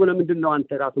ስለሰራሁ ለምንድን ነው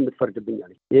አንተ ራሱ የምትፈርድብኝ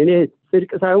አለኝ። የኔ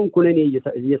ጽድቅ ሳይሆን ኩነኔ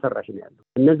እየሰራሽ ነው ያለው።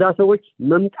 እነዛ ሰዎች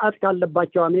መምጣት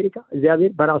ካለባቸው አሜሪካ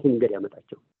እግዚአብሔር በራሱ መንገድ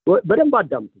ያመጣቸው። በደንብ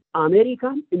አዳምጡ።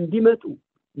 አሜሪካን እንዲመጡ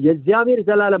የእግዚአብሔር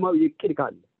ዘላለማዊ እቅድ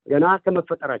ካለ ገና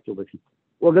ከመፈጠራቸው በፊት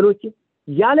ወገኖች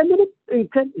ያለምንም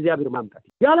እንከን እግዚአብሔር ማምጣት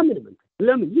ያለምንም እንከን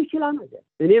ለምን ይችላል ነገር።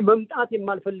 እኔ መምጣት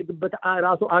የማልፈልግበት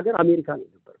ራሱ ሀገር አሜሪካ ነው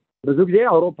ነበር። ብዙ ጊዜ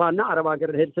አውሮፓና አረብ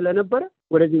ሀገር ሄድ ስለነበረ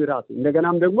ወደዚህ ራሱ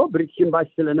እንደገናም ደግሞ ብሪቲሽ ኤምባሲ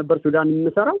ስለነበር ሱዳን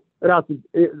የምሰራው ራሱ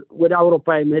ወደ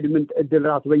አውሮፓ የመሄድ ምን እድል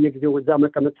ራሱ በየጊዜው እዛ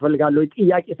መቀመጥ ፈልጋለሁ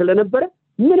ጥያቄ ስለነበረ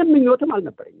ምንም ምኞትም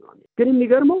አልነበረኝም። ግን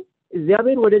የሚገርመው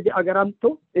እግዚአብሔር ወደዚህ ሀገር አምጥቶ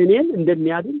እኔን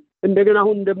እንደሚያድን እንደገና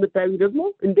አሁን እንደምታዩ ደግሞ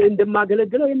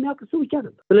እንደማገለግለው የሚያቅሱ ብቻ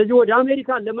ነበር። ስለዚህ ወደ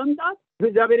አሜሪካ ለመምጣት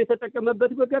እግዚአብሔር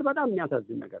የተጠቀመበት ነገር በጣም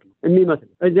የሚያሳዝን ነገር ነው የሚመስል።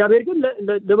 እግዚአብሔር ግን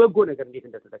ለበጎ ነገር እንዴት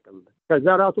እንደተጠቀመበት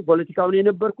ከዛ ራሱ ፖለቲካውን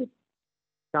የነበርኩት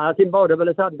ከአሲምባ ወደ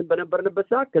በለሳ በነበርንበት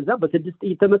ሰዓት ከዛ በ6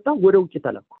 ጥይት ተመታሁ፣ ወደ ውጭ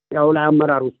ተላኩ። ያው ላይ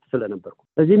አመራር ውስጥ ስለነበርኩ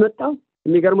እዚህ መጣሁ።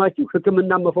 የሚገርማችሁ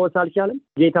ሕክምና መፈወስ አልቻለም።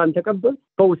 ጌታን ተቀበል።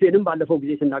 ፈውሴንም ባለፈው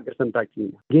ጊዜ ስናገር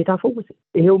ሰምታችሁኛል። ጌታ ፈውሴ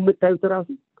ይሄው የምታዩት ራሱ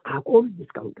አቆም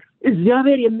እስካሁን ድረስ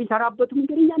እግዚአብሔር የሚሰራበት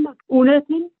መንገድ እያና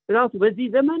እውነትን ራሱ በዚህ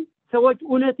ዘመን ሰዎች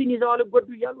እውነትን ይዘው አልጎዱ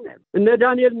እያሉ ነው ያሉት። እነ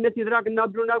ዳንኤል እነ ሲድራቅና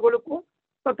አብደናጎ እኮ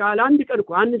በቃ ለአንድ ቀን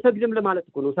እኮ አንሰግድም ለማለት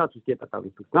እኮ ነው እሳት ውስጥ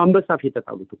የተጣሉት እኮ አንበሳ ፊት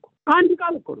የተጣሉት እኮ አንድ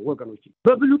ቃል እኮ ነው ወገኖች።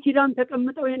 በብሉይ ኪዳን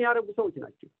ተቀምጠው ይሄን ያደረጉ ሰዎች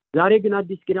ናቸው። ዛሬ ግን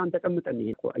አዲስ ኪዳን ተቀምጠን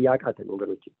ይሄ እኮ ያቃተን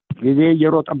ወገኖች። ጊዜ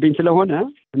እየሮጠብኝ ስለሆነ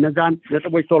እነዛን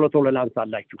ነጥቦች ቶሎ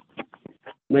ላንሳላችሁ።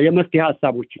 የመፍትሄ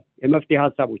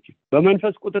ሀሳቦች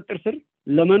በመንፈስ ቁጥጥር ስር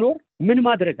ለመኖር ምን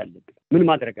ማድረግ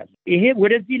አለብን? ይሄ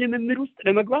ወደዚህ ልምምድ ውስጥ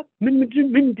ለመግባት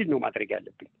ምንድን ነው ማድረግ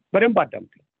ያለብን? በደንብ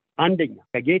አዳምጡ። አንደኛ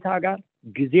ከጌታ ጋር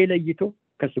ጊዜ ለይቶ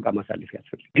ከሱ ጋር ማሳለፍ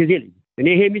ያስፈልጋል። ጊዜ ለይቶ እኔ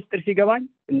ይሄ ሚስጥር ሲገባኝ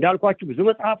እንዳልኳችሁ ብዙ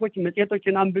መጽሐፎች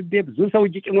መጽሔቶችን አንብቤ ብዙ ሰው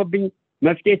እጅ ጭኖብኝ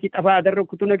መፍትሄ ሲጠፋ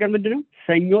ያደረኩት ነገር ምንድነው?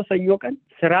 ሰኞ ቀን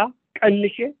ስራ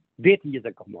ቀንሼ ቤት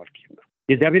እየዘጋሁ ማወቅ ጀመርኩ።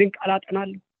 የእግዚአብሔርን ቃል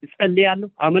አጠናለሁ፣ እጸልያለሁ፣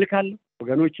 አመልካለሁ።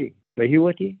 ወገኖቼ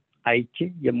በህይወቴ አይቼ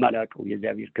የማላውቀው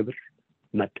የእግዚአብሔር ክብር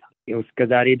መጣ። ይኸው እስከ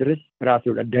ዛሬ ድረስ ራሱ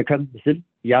ደከም ስል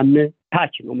ያን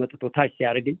ታች ነው መጥቶ ታች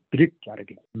ሲያደርገኝ ብድግ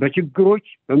ያደርገኝ። በችግሮች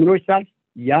በምኖች ሳልፍ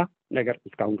ያ ነገር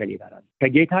እስካሁን ከኔ ጋር አለ።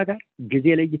 ከጌታ ጋር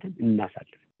ጊዜ ለይተን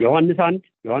እናሳልፍ። ዮሐንስ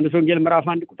ወንጌል ምዕራፍ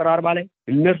 1 ቁጥር 40 ላይ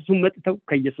እነርሱም መጥተው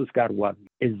ከኢየሱስ ጋር ዋሉ፣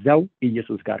 እዛው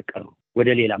ኢየሱስ ጋር ቀሩ፣ ወደ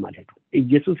ሌላ ማለት ነው።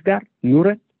 ኢየሱስ ጋር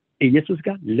ኑረን ኢየሱስ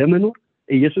ጋር ለመኖር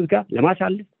ኢየሱስ ጋር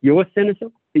ለማሳለፍ የወሰነ ሰው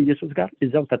ኢየሱስ ጋር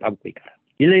እዛው ተጣብቆ ይቀራል።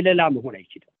 ሌላ መሆን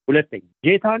አይችልም። ሁለተኛ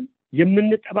ጌታን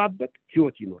የምንጠባበቅ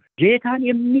ህይወት ይኖራል። ጌታን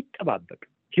የሚጠባበቅ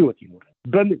ህይወት ይኖራል።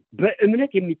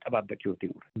 በእምነት የሚጠባበቅ ህይወት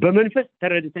ይኖራል። በመንፈስ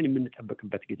ተረድተን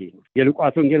የምንጠብቅበት ጊዜ ይኖራል።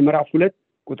 የሉቃስ ወንጌል ምዕራፍ 2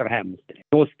 ቁጥር 25 ላይ።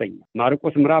 ሶስተኛ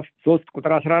ማርቆስ ምዕራፍ 3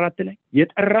 ቁጥር 14 ላይ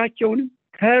የጠራቸውንም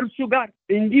ከእርሱ ጋር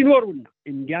እንዲኖሩና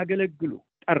እንዲያገለግሉ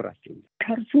ጠራቸው።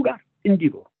 ከእርሱ ጋር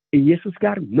እንዲኖሩ ኢየሱስ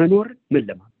ጋር መኖር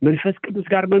መንፈስ ቅዱስ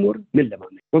ጋር መኖር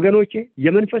ወገኖቼ፣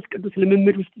 የመንፈስ ቅዱስ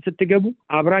ልምምድ ውስጥ ስትገቡ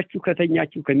አብራችሁ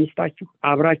ከተኛችሁ ከሚስታችሁ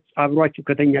አብራችሁ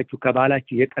ከተኛችሁ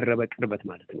ከባላችሁ የቀረበ ቅርበት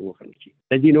ማለት ነው ወገኖቼ።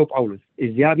 ለዚህ ነው ጳውሎስ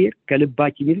እግዚአብሔር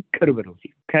ከልባችን ይልቅ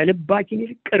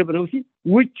ቅርብ ነው ሲል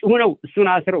ውጭ ሆነው እሱን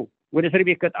አስረው ወደ እስር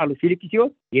ቤት ከጣሉ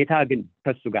ፊልጵስዩስ ጌታ ግን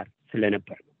ከሱ ጋር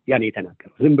ስለነበር ነው። ያኔ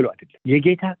የተናገረው ዝም ብሎ አይደለም።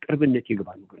 የጌታ ቅርብነት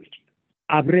ይግባል ወገኖች፣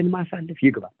 አብረን ማሳለፍ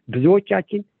ይግባል።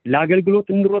 ብዙዎቻችን ለአገልግሎት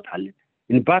እንሮጣለን፣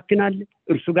 እንባክናለን፣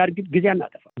 እርሱ ጋር ግን ጊዜ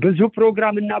አናጠፋ። ብዙ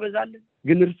ፕሮግራም እናበዛለን፣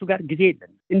 ግን እርሱ ጋር ጊዜ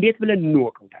የለን። እንዴት ብለን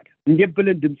እንወቀው ታዲያ? እንዴት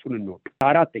ብለን ድምፁን እንወቅ?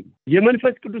 አራተኛ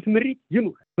የመንፈስ ቅዱስ ምሪት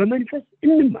ይኑር። በመንፈስ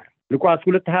እንማር። ሉቃስ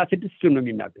 2:26 ነው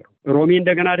የሚናገረው። ሮሜ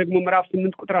እንደገና ደግሞ ምዕራፍ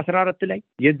 8 ቁጥር 14 ላይ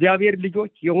የእግዚአብሔር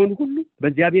ልጆች የሆኑ ሁሉ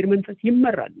በእግዚአብሔር መንፈስ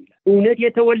ይመራሉ ይላል። እውነት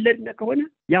የተወለድነ ከሆነ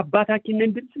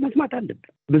የአባታችንን ድምፅ መስማት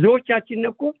አለብን። ብዙዎቻችን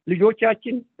እኮ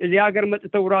ልጆቻችን እዚህ ሀገር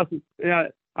መጥተው ራሱ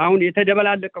አሁን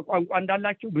የተደበላለቀ ቋንቋ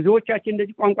እንዳላቸው ብዙዎቻችን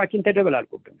እንደዚህ ቋንቋችን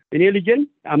ተደበላልቆብን። እኔ ልጅን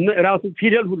ራሱ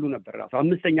ፊደል ሁሉ ነበር ራሱ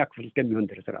 5ኛ ክፍል እስከሚሆን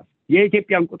ድረስ ራሱ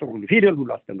የኢትዮጵያን ቁጥር ሁሉ ፊደል ሁሉ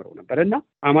አስተምረው ነበር። እና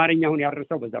አማርኛውን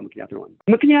ያረሰው በዛ ምክንያት ነው።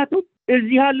 ምክንያቱም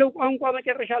እዚህ ያለው ቋንቋ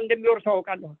መጨረሻ እንደሚወርሰው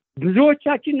አውቃለሁ።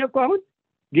 ብዙዎቻችን እኮ አሁን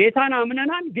ጌታን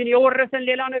አምነናል፣ ግን የወረሰን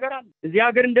ሌላ ነገር አለ። እዚህ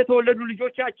ሀገር እንደተወለዱ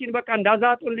ልጆቻችን በቃ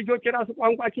እንዳዛጡን ልጆች ራሱ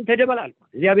ቋንቋችን ተደበላልቋል።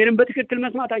 እግዚአብሔርን በትክክል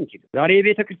መስማት አንችልም። ዛሬ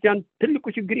የቤተ ክርስቲያን ትልቁ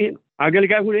ችግር ይሄ ነው።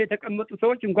 አገልጋይ ሆነው የተቀመጡ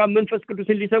ሰዎች እንኳን መንፈስ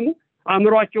ቅዱስን ሊሰሙ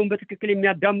አእምሯቸውን በትክክል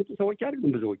የሚያዳምጡ ሰዎች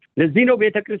አይደሉም ብዙዎቹ። ለዚህ ነው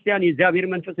ቤተ ክርስቲያን የእግዚአብሔር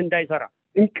መንፈስ እንዳይሰራ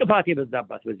እንቅፋት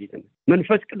የበዛባት። በዚህ ትምህርት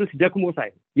መንፈስ ቅዱስ ደክሞ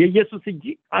ሳይሆን የኢየሱስ እጅ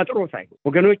አጥሮ ሳይሆን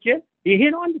ወገኖቼ፣ ይሄ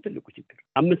ነው አንዱ ትልቁ ችግር።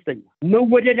 አምስተኛ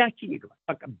መወደዳችን ይግባል።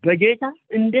 በቃ በጌታ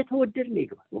እንደተወደድን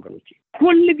ይግባል ወገኖቼ።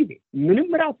 ሁሉ ጊዜ ምንም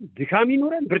ራሱ ድካም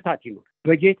ይኖረን ብርታት ይኖር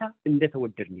በጌታ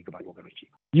እንደተወደድን ይግባል ወገኖቼ።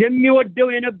 የሚወደው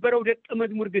የነበረው ደቀ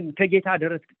መዝሙር ግን ከጌታ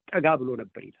ደረት ጠጋ ብሎ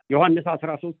ነበር ይላል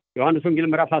ዮሐንስ ወንጌል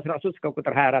ምዕራፍ 13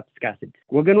 ከቁጥር 24 እስከ 26።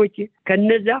 ወገኖቼ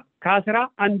ከነዛ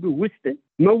ከ11 ውስጥ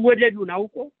መወደዱን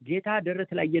አውቆ ጌታ ደረት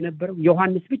ላይ የነበረው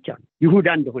ዮሐንስ ብቻ ነው ይሁዳ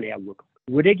እንደሆነ ያወቀው።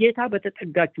 ወደ ጌታ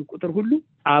በተጠጋችሁ ቁጥር ሁሉ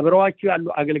አብረዋችሁ ያሉ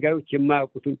አገልጋዮች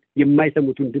የማያውቁትን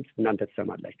የማይሰሙትን ድምፅ እናንተ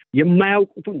ትሰማላችሁ፣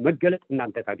 የማያውቁትን መገለጥ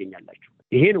እናንተ ታገኛላችሁ።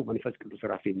 ይሄ ነው መንፈስ ቅዱስ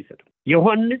ራሱ የሚሰጠው።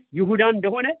 ዮሐንስ ይሁዳ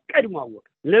እንደሆነ ቀድሞ አወቀ።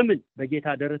 ለምን? በጌታ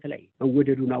ደረት ላይ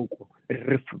መወደዱን አውቆ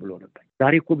እርፍ ብሎ ነበር።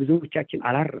 ዛሬ እኮ ብዙዎቻችን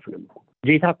አላረፍንም እኮ።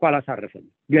 ጌታ እኮ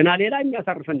አላሳረፈንም። ገና ሌላ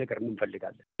የሚያሳርፈን ነገር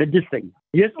እንፈልጋለን። ስድስተኛ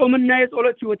የጾምና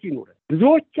የጸሎት ህይወት ይኖረን።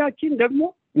 ብዙዎቻችን ደግሞ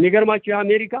የሚገርማችሁ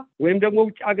የአሜሪካ ወይም ደግሞ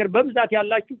ውጭ ሀገር በብዛት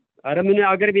ያላችሁ አረ ምን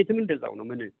ሀገር ቤትም እንደዛው ነው።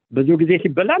 ምን ብዙ ጊዜ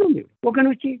ሲበላ ነው የሚሆነው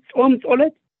ወገኖቼ። ጾም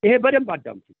ጸሎት ይሄ በደንብ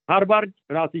አዳምጡ። ሃርቫርድ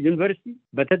ራሱ ዩኒቨርሲቲ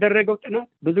በተደረገው ጥናት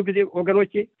ብዙ ጊዜ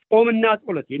ወገኖቼ ጾምና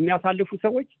ጸሎት የሚያሳልፉ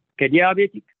ሰዎች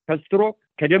ከዲያቤቲክ፣ ከስትሮክ፣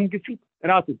 ከደም ግፊት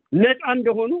ራሱ ነፃ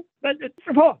እንደሆኑ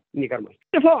ጽፈዋል። የሚገርማችሁ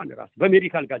ጽፈዋል ራሱ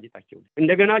በሜዲካል ጋዜጣቸው።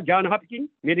 እንደገና ጃን ሀፕኪን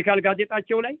ሜዲካል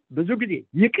ጋዜጣቸው ላይ ብዙ ጊዜ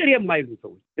ይቅር የማይሉ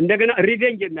ሰዎች፣ እንደገና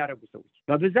ሪቬንጅ የሚያደርጉ ሰዎች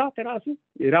በብዛት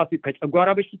ራሱ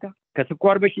ከጨጓራ በሽታ፣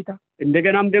 ከስኳር በሽታ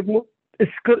እንደገናም ደግሞ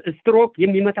ስትሮክ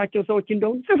የሚመታቸው ሰዎች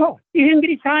እንደሆኑ ጽፈዋል። ይሄ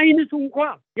እንግዲህ ሳይንሱ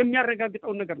እንኳን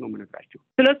የሚያረጋግጠውን ነገር ነው የምነግራቸው።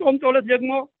 ስለ ጾም ጸሎት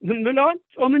ደግሞ ብለዋል።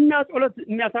 ጾምና ጸሎት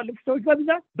የሚያሳልፉ ሰዎች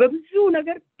በብዛት በብዙ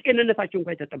ነገር ጤንነታቸው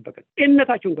እንኳን የተጠበቀ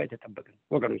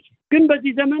ወገኖቼ። ግን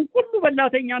በዚህ ዘመን ሁሉ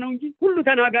በላተኛ ነው እንጂ ሁሉ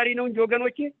ተናጋሪ ነው እንጂ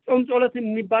ወገኖቼ ጾም ጸሎት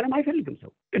የሚባልም አይፈልግም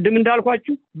ሰው። ቅድም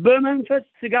እንዳልኳችሁ በመንፈስ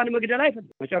ስጋን መግደል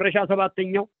አይፈልግም። መጨረሻ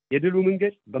 7ኛው የድሉ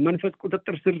መንገድ በመንፈስ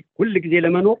ቁጥጥር ስር ሁል ጊዜ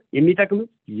ለመኖር የሚጠቅም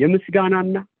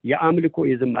የምስጋናና የአምልኮ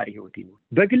የዝማሬ ህይወት ይኖር።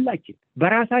 በግላችን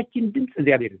በራሳችን ድምፅ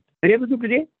እግዚአብሔርን እኔ ብዙ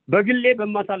ጊዜ በግሌ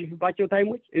በማሳልፍባቸው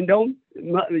ታይሞች እንደውም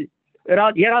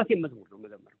የራሴ መዝሙር ነው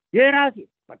የምዘምረው።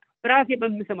 ራሴ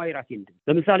በምሰማው የራሴ ድምፅ።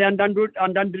 ለምሳሌ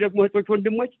አንዳንድ ደግሞ እህቶች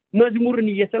ወንድሞች መዝሙርን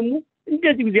እየሰሙ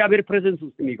እንደዚህ እግዚአብሔር ፕሬዘንስ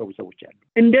ውስጥ የሚገቡ ሰዎች አሉ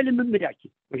እንደ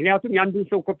ልምምዳችን። ምክንያቱም የአንዱን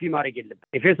ሰው ኮፒ ማድረግ የለብን።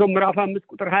 ኤፌሶን ምዕራፍ 5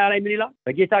 ቁጥር 20 ላይ ምን ይላል?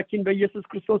 በጌታችን በኢየሱስ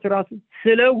ክርስቶስ ራሱ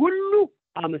ስለ ሁሉ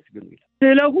አመስግኑ ይላል።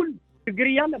 ስለ ሁሉ ችግር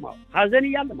እያለ ማው፣ ሐዘን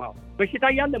እያለ ማው፣ በሽታ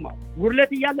እያለ ማው፣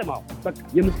 ጉርለት እያለ ማው፣ በቃ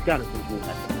የምስጋና ሰዎች ነው።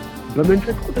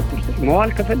 በመንፈስ ቁጥጥር ስር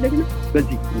መዋል ከፈለግን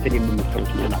በዚህ እንትን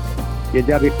የምንሰሩት ነው።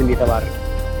 የእግዚአብሔር ስም የተባረከ።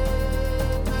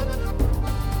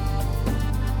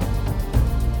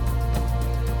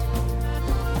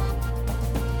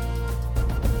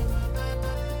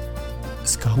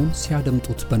 እስካሁን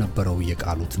ሲያደምጡት በነበረው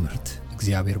የቃሉ ትምህርት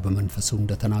እግዚአብሔር በመንፈሱ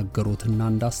እንደተናገሩትና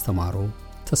እንዳስተማረው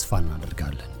ተስፋ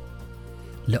እናደርጋለን።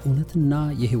 ለእውነትና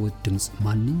የሕይወት ድምፅ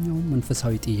ማንኛውም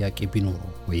መንፈሳዊ ጥያቄ ቢኖሩ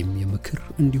ወይም የምክር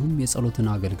እንዲሁም የጸሎትን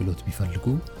አገልግሎት ቢፈልጉ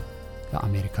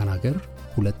ለአሜሪካን ሀገር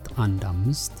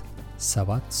 215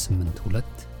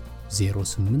 782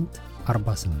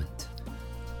 0848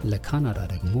 ለካናዳ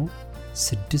ደግሞ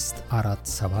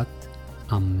 647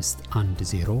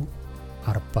 510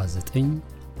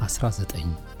 4919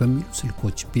 በሚሉ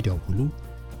ስልኮች ቢደውሉ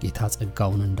ጌታ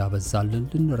ጸጋውን እንዳበዛልን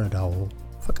ልንረዳው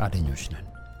ፈቃደኞች ነን።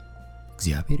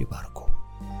 እግዚአብሔር ይባርኩ።